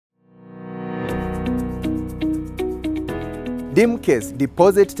Dimkes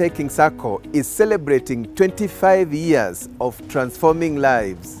Deposit-Taking Sacco is celebrating 25 years of transforming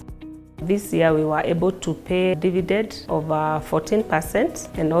lives. This year we were able to pay dividend of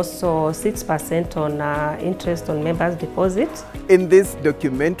 14% and also 6% on interest on members' deposit. In this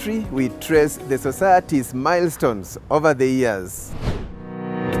documentary, we trace the society's milestones over the years.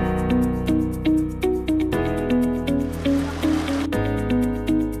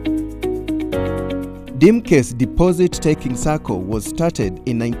 Dimkes Deposit-Taking Sacco was started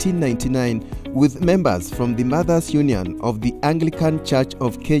in 1999 with members from the Mothers Union of the Anglican Church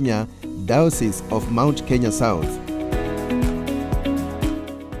of Kenya, Diocese of Mount Kenya South.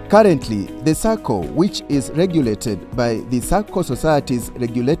 Currently, the Sacco, which is regulated by the Sacco Society's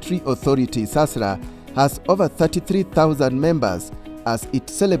Regulatory Authority (SASRA), has over 33,000 members as it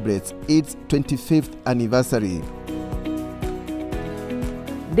celebrates its 25th anniversary.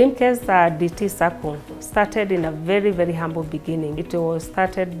 Dimkes DT Sacco started in a very humble beginning. It was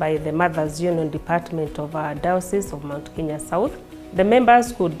started by the Mothers Union Department of Diocese of Mount Kenya South. The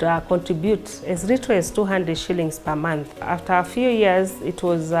members could contribute as little as 200 shillings per month. After a few years, it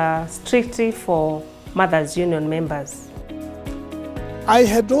was strictly for Mothers Union members. I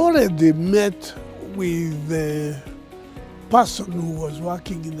had already met with the person who was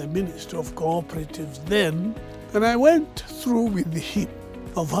working in the Ministry of Cooperatives then, and I went through with him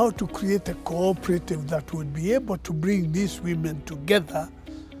of how to create a cooperative that would be able to bring these women together.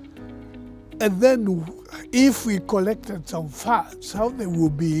 And then if we collected some funds, how they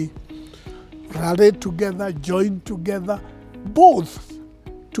would be rallied together, joined together, both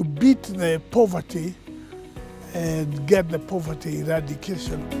to beat the poverty and get the poverty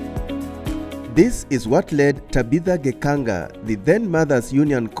eradication. This is what led Tabitha Gekanga, the then Mothers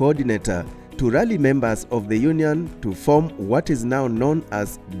Union coordinator, to rally members of the union to form what is now known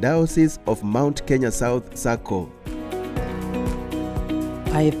as Diocese of Mount Kenya South Sacco.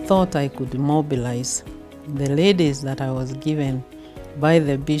 I thought I could mobilize the ladies that I was given by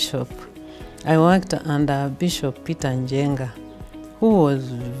the bishop. I worked under Bishop Peter Njenga, who was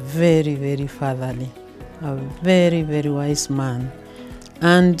very fatherly, a very wise man.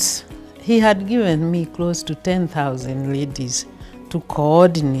 And he had given me close to 10,000 ladies to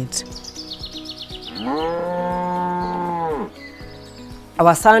coordinate.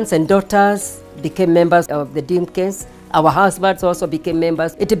 Our sons and daughters became members of the Dimkes. Our husbands also became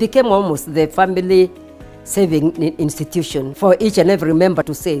members. It became almost the family saving institution for each and every member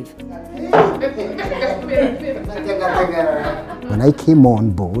to save. When I came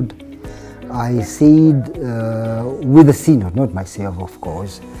on board, I said with the synod, not myself of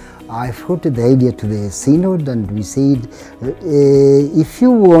course, I floated the idea to the synod and we said, if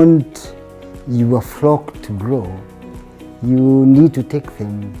you want your flock to grow, you need to take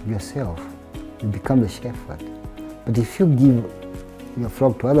them yourself. You become the shepherd. But if you give your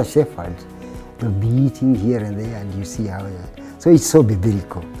flock to other shepherds, they'll be eating here and there, and you see how. So it's so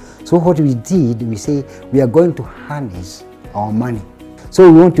biblical. So what we did, we say we are going to harness our money.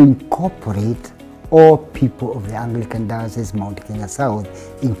 So we want to incorporate all people of the Anglican Diocese Mount Kenya South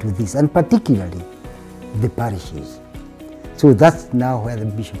into this, and particularly the parishes. So that's now where the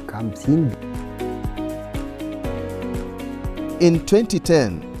bishop comes in. In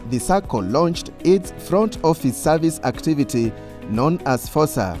 2010, the Sacco launched its front office service activity known as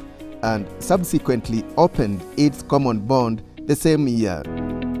FOSA and subsequently opened its common bond the same year.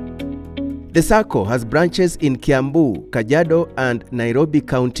 The Sacco has branches in Kiambu, Kajiado and Nairobi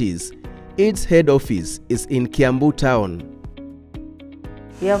counties. Its head office is in Kiambu town.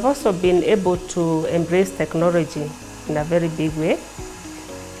 We have also been able to embrace technology in a very big way.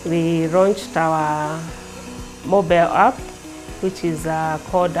 We launched our mobile app, which is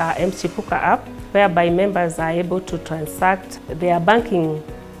called Mchipuka app, whereby members are able to transact their banking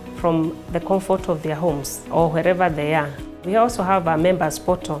from the comfort of their homes or wherever they are. We also have a members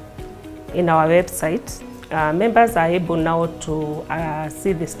portal in our website. Members are able now to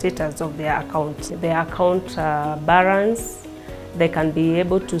see the status of their account balance. They can be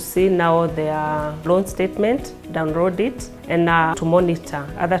able to see now their loan statement, download it, and to monitor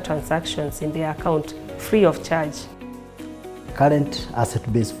other transactions in their account free of charge. Current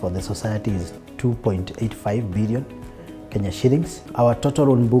asset base for the society is 2.85 billion Kenya shillings. Our total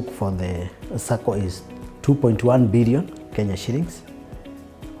loan book for the Sacco is 2.1 billion Kenya shillings,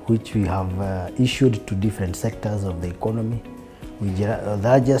 which we have issued to different sectors of the economy, with the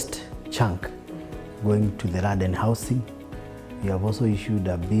largest chunk going to the land and housing. We have also issued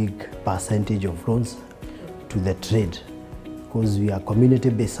a big percentage of loans to the trade, because we are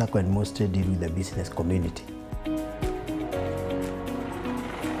community-based Sacco and mostly deal with the business community.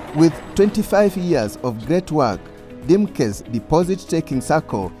 With 25 years of great work, Dimkes Deposit-Taking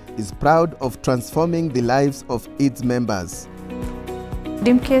Sacco is proud of transforming the lives of its members.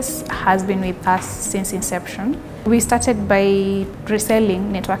 Dimkes has been with us since inception. We started by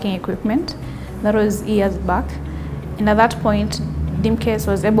reselling networking equipment. That was years back. And at that point, Dimkes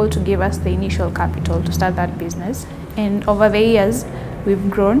was able to give us the initial capital to start that business. And over the years, we've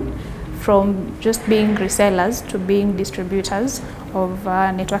grown from just being resellers to being distributors of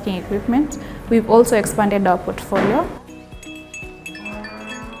networking equipment. We've also expanded our portfolio.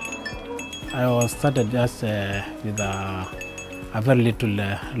 I was started just with a very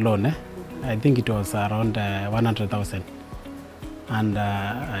little loan. I think it was around 100,000. And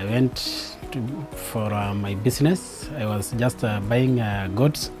I went for my business. I was just buying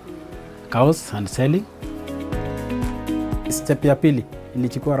goats, cows and selling. Step ya pili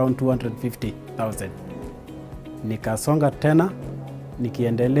ilichukua around 250,000. Nikasonga tena,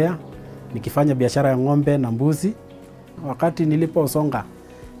 nikiendelea, nikifanya biashara ya ng'ombe na mbuzi. Wakati niliposonga,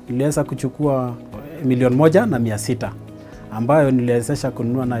 niliweza kuchukua 1,600,000 ambayo niliwezesha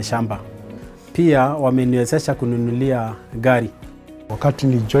kununua na shamba. Pia wameniwezesha kununulia gari. Wakati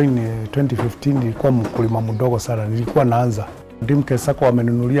nilijoin 2015 nilikuwa mkulima mdogo sana, nilikuwa naanza. Dimkes Sacco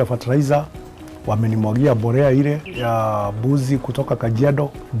wamenunulia fertilizer, wamenimwagia borea ile ya buzi kutoka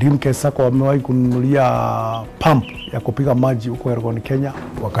Kajiado. Dimkes Sacco wamewahi kununulia pump ya kupiga maji huko Elgon, Kenya,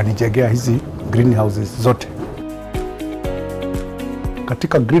 wakanijengea hizi greenhouses zote.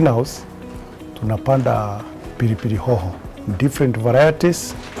 Katika greenhouse tunapanda pilipili hoho, different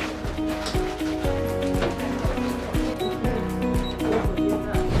varieties.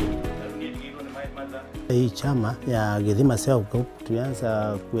 Hii chama ya Githima Self Group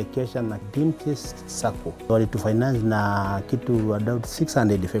tulianza kuwekesha na Dimkes Sacco. Walitufinance na kitu about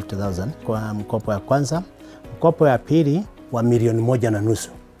 650,000 kwa mkopo ya kwanza. Mkopo ya pili wa 1,500,000.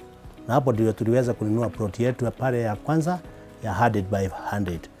 Na hapo ndio tuliweza kununua plot yetu pale ya kwanza ya 100 by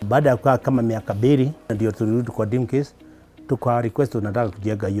 100. Baada ya kukaa kama miaka 2 ndio tulirudi kwa Dimkes tuka request tunataka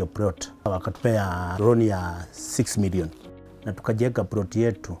kujenga hiyo plot. Wakatupea loan ya 6 million. Na tukajenga plot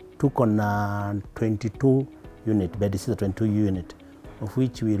yetu. Tuko na 22 unit, bed is 22 unit, of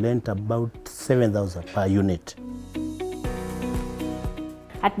which we lent about 7,000 per unit.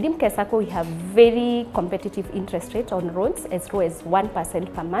 At Dimkes Sacco, we have very competitive interest rate on loans as low as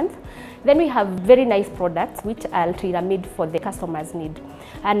 1% per month. Then we have very nice products which are tailor-made for the customer's need.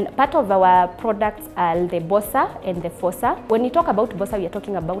 And part of our products are the Bossa and the Fossa. When we talk about Bossa, we are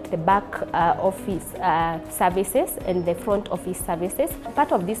talking about the back office services and the front office services.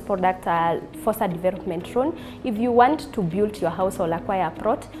 Part of this product are Fossa development loan. If you want to build your house or acquire a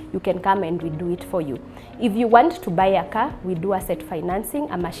plot, you can come and we do it for you. If you want to buy a car, we do asset financing,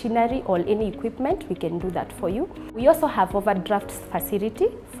 a machinery or any equipment, we can do that for you. We also have overdraft facility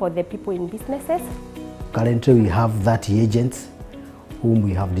for the people in businesses. Currently we have 30 agents whom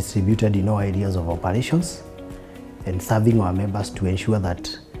we have distributed in all areas of operations and serving our members to ensure that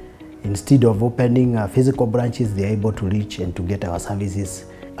instead of opening physical branches, they are able to reach and to get our services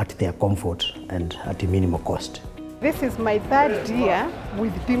at their comfort and at a minimal cost. This is my 3rd year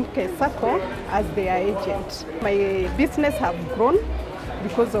with Dimkes Sacco as their agent. My business have grown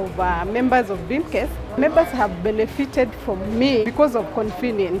because of members of Dimkes. Members have benefited from me because of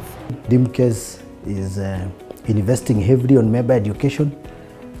convenience. Dimkes is investing heavily on member education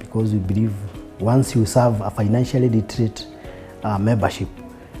because we believe once you serve a financially literate membership,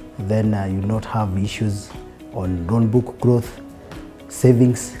 then you not have issues on loan book growth,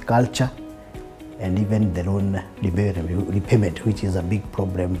 savings culture, and even the loan repayment, which is a big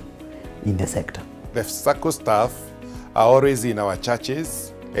problem in the sector. The Sacco staff are always in our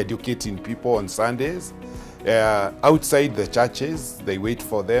churches, educating people on Sundays. Outside the churches, they wait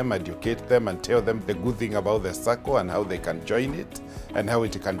for them, educate them, and tell them the good thing about the Sacco and how they can join it and how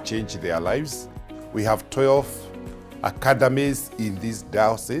it can change their lives. We have 12 academies in these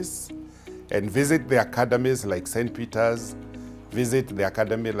dioceses, and visit the academies like St. Peter's, visit the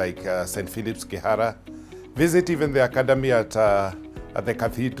academy like St. Philip's Kihara, visit even the academy at the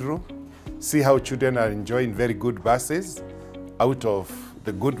cathedral, see how children are enjoying very good buses out of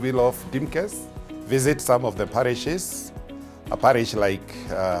the goodwill of Dimkes. Visit some of the parishes, a parish like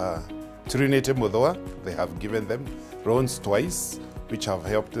Trinity Mudoa, they have given them loans twice, which have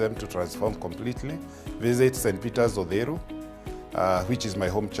helped them to transform completely. Visit St. Peter's Oderu, which is my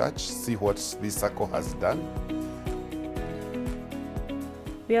home church, see what this Sacco has done.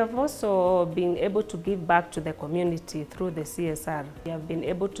 We have also been able to give back to the community through the CSR. We have been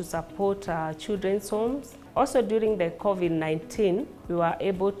able to support children's homes. Also during the COVID-19, we were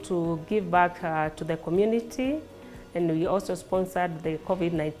able to give back to the community, and we also sponsored the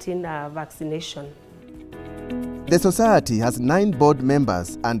COVID-19 vaccination. The society has 9 board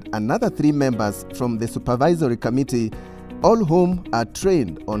members and another 3 members from the supervisory committee, all whom are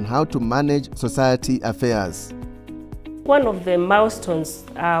trained on how to manage society affairs. One of the milestones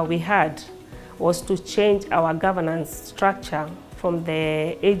we had was to change our governance structure from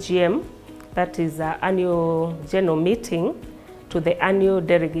the AGM, that is our annual general meeting, to the annual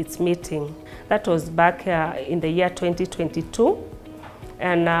delegates meeting. That was back in the year 2022.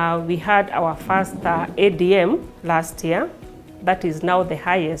 And we had our first ADM last year. That is now the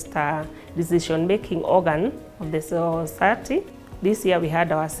highest decision-making organ of the society. This year we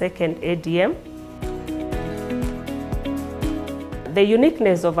had our second ADM. The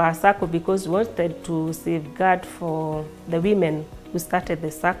uniqueness of our Sacco, because we wanted to safeguard for the women who started the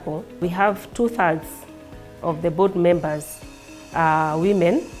Sacco, we have 2/3 of the board members are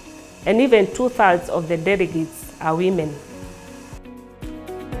women, and even 2/3 of the delegates are women.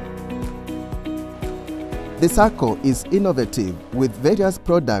 The Sacco is innovative with various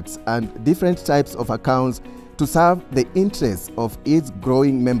products and different types of accounts to serve the interests of its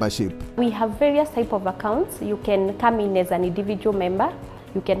growing membership. We have various types of accounts. You can come in as an individual member,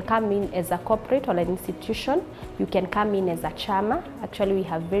 you can come in as a corporate or an institution, you can come in as a chama. Actually, we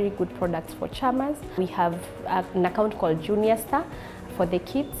have very good products for chamas. We have an account called Junior Star for the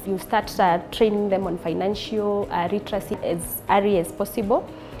kids. You start training them on financial literacy as early as possible.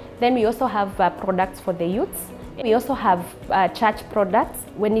 Then we also have products for the youths. We also have church products.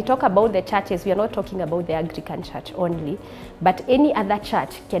 When we talk about the churches, we are not talking about the Anglican church only, but any other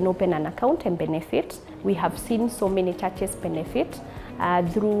church can open an account and benefit. We have seen so many churches benefit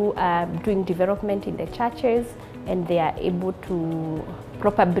through doing development in the churches, and they are able to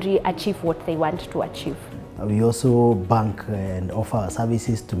probably achieve what they want to achieve. We also bank and offer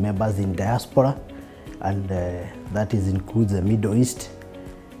services to members in diaspora, and that includes the Middle East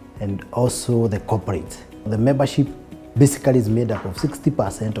and also the corporate. The membership basically is made up of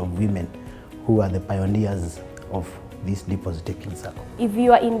 60% of women who are the pioneers of this deposit-taking circle. If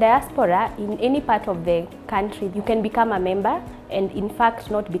you are in diaspora, in any part of the country, you can become a member, and in fact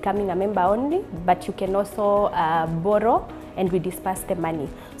not becoming a member only, but you can also borrow and we disperse the money.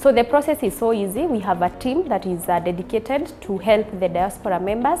 So the process is so easy. We have a team that is dedicated to help the diaspora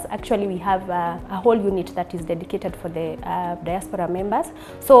members. Actually, we have a whole unit that is dedicated for the diaspora members.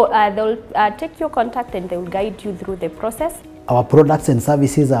 So they'll take your contact and they will guide you through the process. Our products and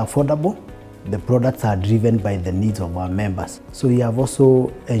services are affordable. The products are driven by the needs of our members. So we have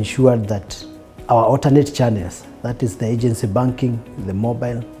also ensured that our alternate channels, that is the agency banking, the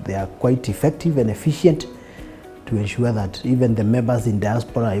mobile, they are quite effective and efficient to ensure that even the members in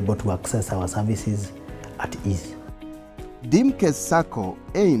diaspora are able to access our services at ease. Dimkes Sacco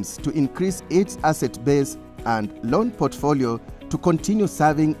aims to increase its asset base and loan portfolio to continue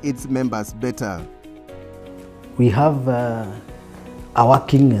serving its members better. We have a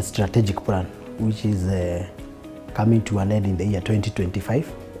working strategic plan, which is coming to an end in the year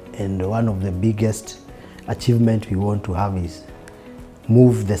 2025. And one of the biggest achievements we want to have is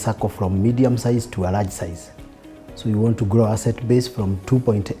move the Sacco from medium size to a large size. So we want to grow asset base from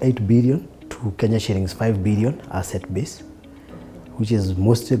 2.8 billion to Kenya shillings 5 billion asset base, which is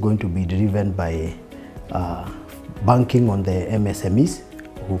mostly going to be driven by banking on the MSMEs,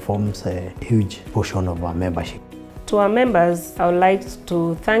 who forms a huge portion of our membership. To our members, I would like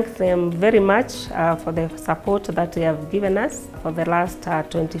to thank them very much for the support that they have given us for the last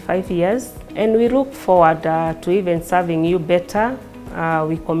 25 years. And we look forward to even serving you better.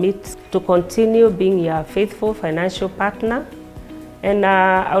 We commit to continue being your faithful financial partner. And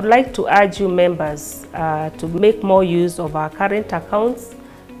I would like to urge you members to make more use of our current accounts,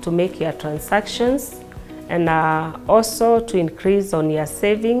 to make your transactions, and also to increase on your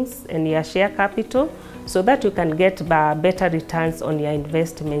savings and your share capital so that you can get better returns on your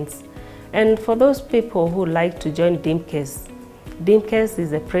investments. And for those people who like to join Dimkes, Dimkes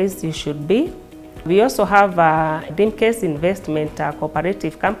is a place you should be. We also have a Dimkes Investment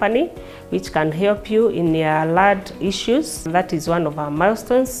Cooperative Company, which can help you in your land issues. That is one of our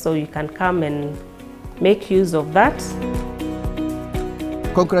milestones, so you can come and make use of that.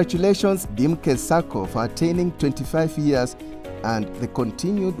 Congratulations, Dimkes Sacco, for attaining 25 years and the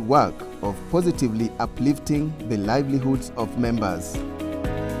continued work of positively uplifting the livelihoods of members.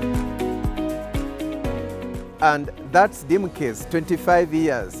 And that's Dimkes, 25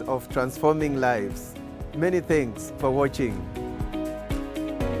 years of transforming lives. Many thanks for watching.